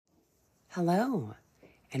Hello,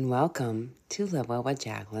 and welcome to Live Well with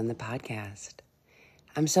Jacqueline, the podcast.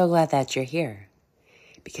 I'm so glad that you're here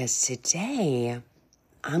because today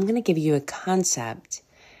I'm going to give you a concept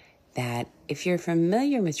that if you're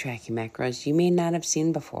familiar with tracking macros, you may not have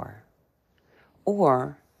seen before.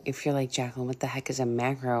 Or if you're like, Jacqueline, what the heck is a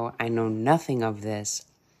macro? I know nothing of this.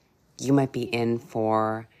 You might be in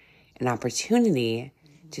for an opportunity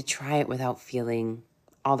to try it without feeling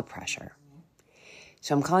all the pressure.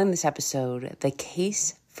 So I'm calling this episode The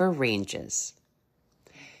Case for Ranges.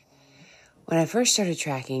 When I first started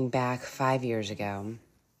tracking back 5 years ago,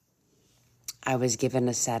 I was given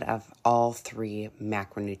a set of all three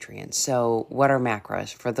macronutrients. So what are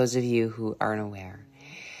macros? For those of you who aren't aware,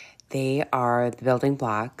 they are the building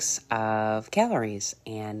blocks of calories,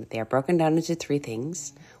 and they are broken down into three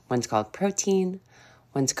things. One's called protein,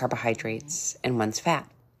 one's carbohydrates, and one's fat.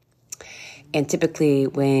 And typically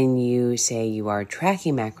when you say you are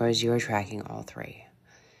tracking macros, you are tracking all three.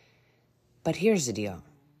 But here's the deal.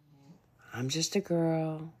 I'm just a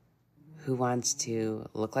girl who wants to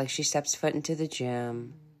look like she steps foot into the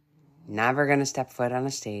gym, never going to step foot on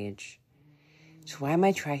a stage. So why am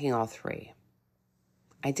I tracking all three?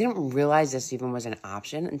 I didn't realize this even was an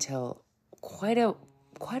option until quite a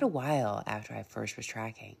while after I first was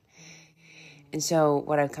tracking. And so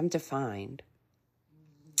what I've come to find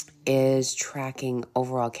is tracking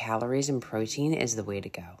overall calories and protein is the way to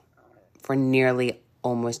go for nearly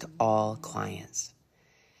almost all clients.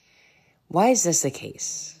 Why is this the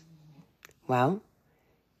case? Well,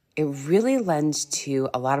 it really lends to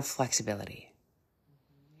a lot of flexibility.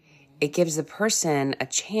 It gives the person a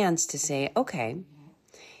chance to say, okay,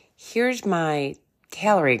 here's my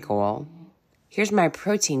calorie goal, here's my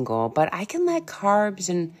protein goal, but I can let carbs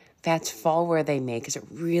and fats fall where they may because it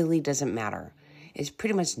really doesn't matter. It's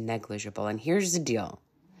pretty much negligible. And here's the deal.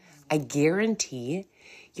 I guarantee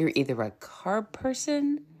you're either a carb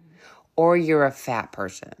person or you're a fat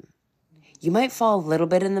person. You might fall a little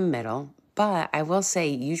bit in the middle, but I will say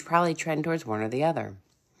you probably trend towards one or the other.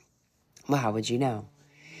 Well, how would you know?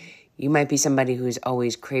 You might be somebody who's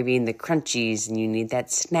always craving the crunchies and you need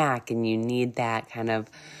that snack and you need that kind of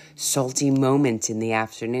salty moment in the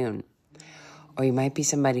afternoon. Or you might be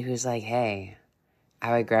somebody who's like, hey,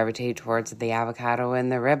 I would gravitate towards the avocado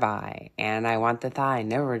and the ribeye, and I want the thigh,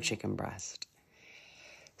 never a chicken breast.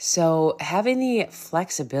 So having the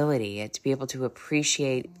flexibility to be able to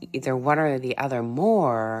appreciate either one or the other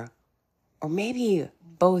more, or maybe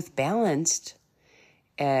both balanced,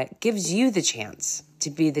 gives you the chance to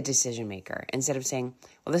be the decision maker instead of saying,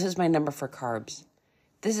 well, this is my number for carbs.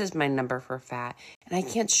 This is my number for fat, and I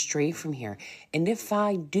can't stray from here. And if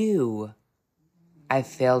I do, I've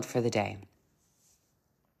failed for the day.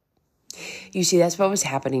 You see, that's what was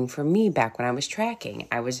happening for me back when I was tracking.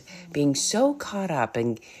 I was being so caught up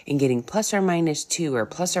in getting plus or minus 2 or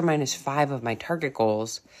plus or minus 5 of my target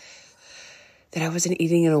goals that I wasn't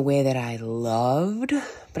eating in a way that I loved,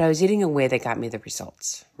 but I was eating in a way that got me the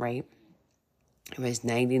results, right? It was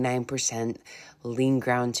 99% lean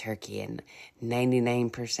ground turkey and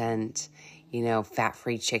 99%,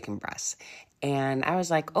 fat-free chicken breasts. And I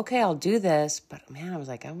was like, okay, I'll do this. But man, I was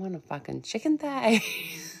like, I want a fucking chicken thigh.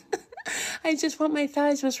 I just want my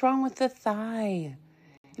thighs. What's wrong with the thigh?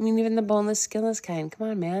 I mean, even the boneless, skinless kind. Come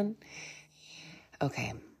on, man.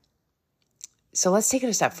 Okay. So let's take it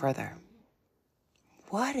a step further.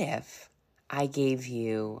 What if I gave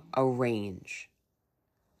you a range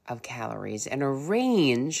of calories and a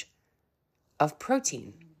range of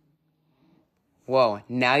protein? Whoa,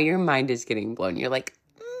 now your mind is getting blown. You're like,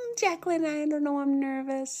 Jacqueline, I don't know, I'm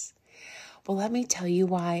nervous. Well, let me tell you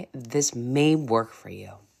why this may work for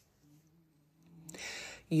you.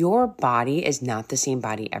 Your body is not the same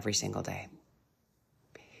body every single day.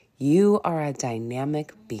 You are a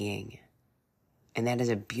dynamic being, and that is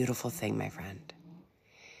a beautiful thing, my friend.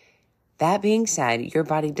 That being said, your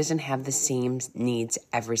body doesn't have the same needs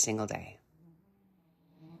every single day.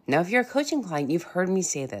 Now, if you're a coaching client, you've heard me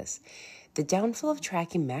say this. The downfall of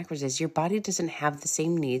tracking macros is your body doesn't have the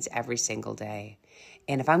same needs every single day.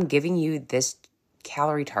 And if I'm giving you this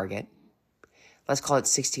calorie target, let's call it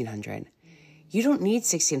 1,600, you don't need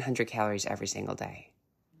 1,600 calories every single day.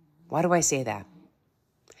 Why do I say that?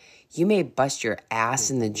 You may bust your ass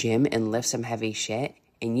in the gym and lift some heavy shit,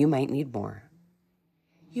 and you might need more.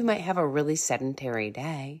 You might have a really sedentary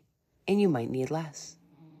day, and you might need less.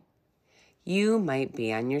 You might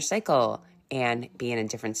be on your cycle and be in a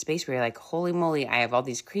different space where you're like, holy moly, I have all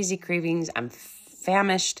these crazy cravings. I'm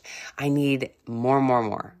famished. I need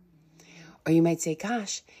more. Or you might say,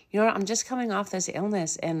 gosh, you know what? I'm just coming off this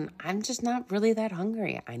illness and I'm just not really that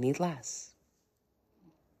hungry. I need less.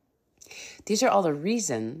 These are all the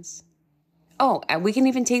reasons Oh, and we can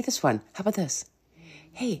even take this one. How about this?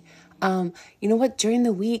 Hey, you know what? During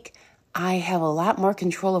the week, I have a lot more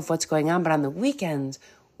control of what's going on, but on the weekends,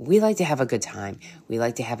 we like to have a good time. We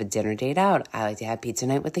like to have a dinner date out. I like to have pizza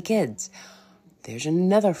night with the kids. There's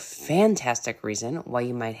another fantastic reason why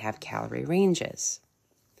you might have calorie ranges.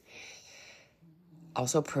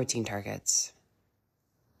 Also, protein targets.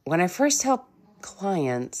 When I first tell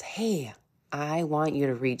clients, hey, I want you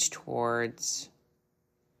to reach towards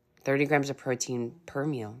 30 grams of protein per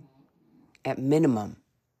meal at minimum,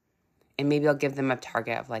 and maybe I'll give them a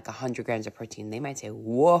target of like 100 grams of protein, they might say,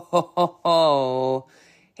 whoa,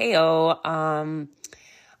 hey-o, I'm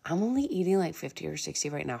only eating like 50 or 60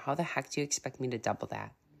 right now. How the heck do you expect me to double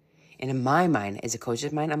that? And in my mind, as a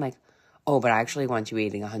coach's mind, I'm like, oh, but I actually want you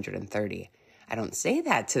eating 130. I don't say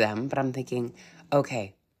that to them, but I'm thinking,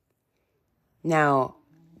 okay. Now,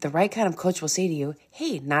 the right kind of coach will say to you,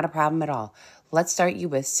 hey, not a problem at all. Let's start you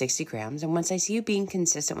with 60 grams. And once I see you being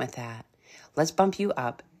consistent with that, let's bump you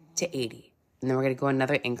up to 80. And then we're going to go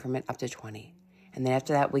another increment up to 20. And then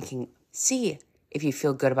after that, we can see if you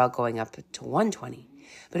feel good about going up to 120.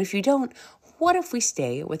 But if you don't, what if we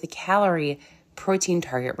stay with a calorie protein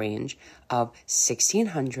target range of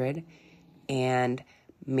 1600, and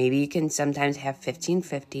maybe you can sometimes have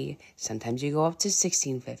 1550, sometimes you go up to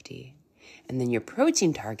 1650. And then your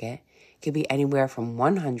protein target could be anywhere from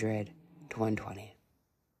 100 to 120.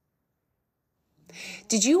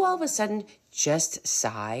 Did you all of a sudden just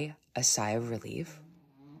sigh a sigh of relief?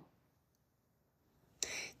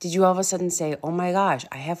 Did you all of a sudden say, oh my gosh,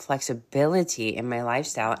 I have flexibility in my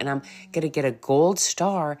lifestyle and I'm going to get a gold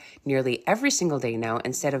star nearly every single day now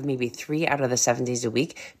instead of maybe 3 out of the 7 days a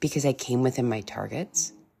week because I came within my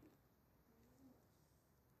targets?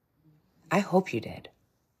 I hope you did.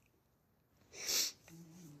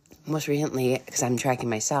 Most recently, because I'm tracking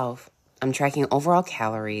myself, I'm tracking overall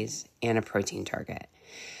calories and a protein target.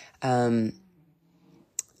 I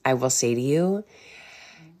will say to you,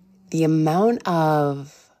 the amount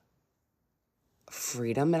of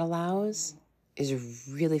freedom it allows is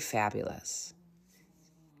really fabulous.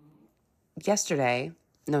 2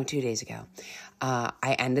 days ago,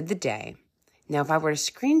 I ended the day. Now, if I were to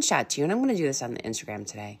screenshot to you, and I'm going to do this on the Instagram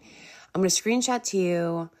today, I'm going to screenshot to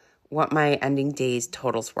you what my ending day's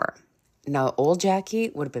totals were. Now, old Jackie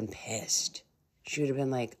would have been pissed. She would have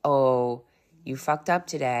been like, oh, you fucked up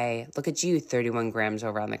today. Look at you, 31 grams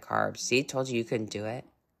over on the carbs. See, told you couldn't do it.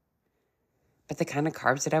 But the kind of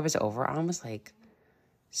carbs that I was over on was like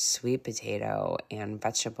sweet potato and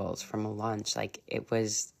vegetables from a lunch. Like, it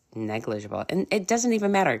was negligible. And it doesn't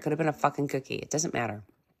even matter. It could have been a fucking cookie. It doesn't matter.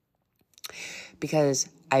 Because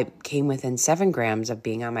I came within 7 grams of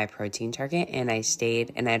being on my protein target, and I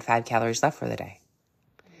stayed, and I had 5 calories left for the day.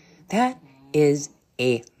 That is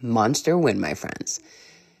a monster win, my friends.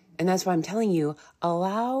 And that's why I'm telling you,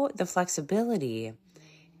 allow the flexibility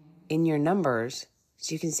in your numbers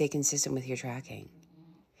so you can stay consistent with your tracking.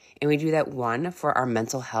 And we do that, 1, for our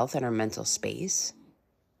mental health and our mental space.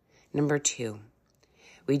 Number 2,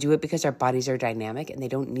 we do it because our bodies are dynamic and they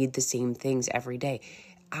don't need the same things every day.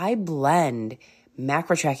 I blend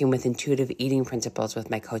macro tracking with intuitive eating principles with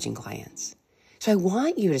my coaching clients. So I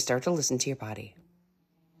want you to start to listen to your body.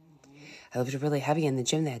 I lifted really heavy in the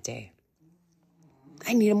gym that day.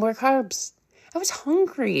 I needed more carbs. I was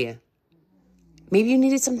hungry. Maybe you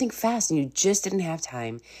needed something fast and you just didn't have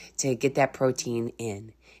time to get that protein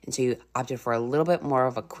in. And so you opted for a little bit more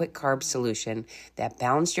of a quick carb solution that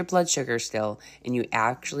balanced your blood sugar still, and you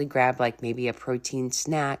actually grabbed like maybe a protein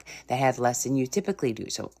snack that had less than you typically do.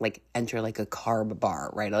 So like enter like a carb bar,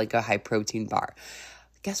 right? Like a high protein bar.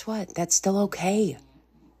 Guess what? That's still okay.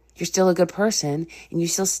 You're still a good person and you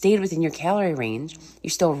still stayed within your calorie range. You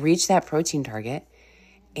still reached that protein target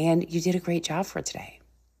and you did a great job for today.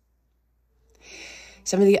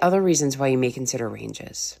 Some of the other reasons why you may consider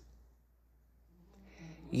ranges.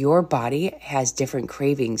 Your body has different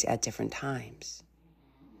cravings at different times.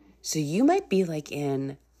 So you might be like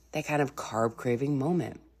in that kind of carb craving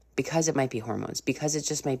moment because it might be hormones, because it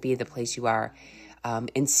just might be the place you are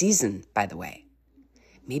in season, by the way.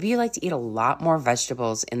 Maybe you like to eat a lot more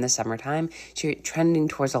vegetables in the summertime, so you're trending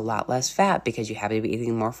towards a lot less fat because you have to be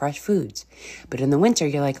eating more fresh foods. But in the winter,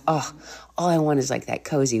 you're like, oh, all I want is like that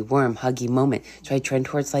cozy, warm, huggy moment. So I trend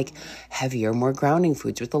towards like heavier, more grounding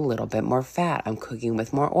foods with a little bit more fat. I'm cooking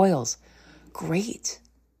with more oils. Great.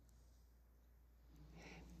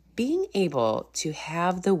 Being able to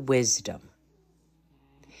have the wisdom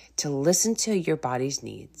to listen to your body's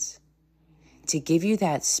needs, to give you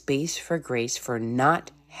that space for grace for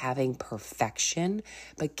not having perfection,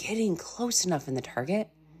 but getting close enough in the target,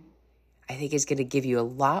 I think is going to give you a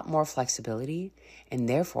lot more flexibility and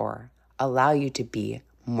therefore allow you to be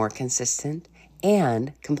more consistent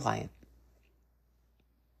and compliant.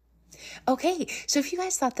 Okay, so if you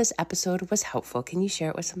guys thought this episode was helpful, can you share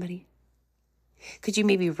it with somebody? Could you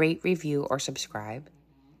maybe rate, review, or subscribe?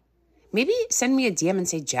 Maybe send me a DM and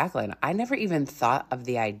say, Jacqueline, I never even thought of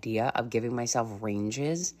the idea of giving myself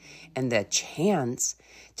ranges and the chance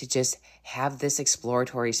to just have this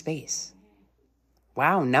exploratory space.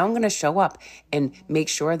 Wow, now I'm going to show up and make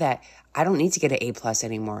sure that I don't need to get an A+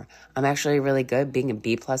 anymore. I'm actually really good being a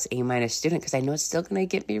B+, A- student because I know it's still going to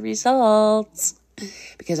get me results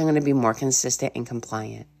because I'm going to be more consistent and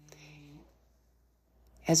compliant.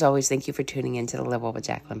 As always, thank you for tuning into the Live Well with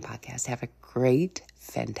Jacqueline podcast. Have a great,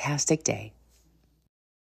 fantastic day.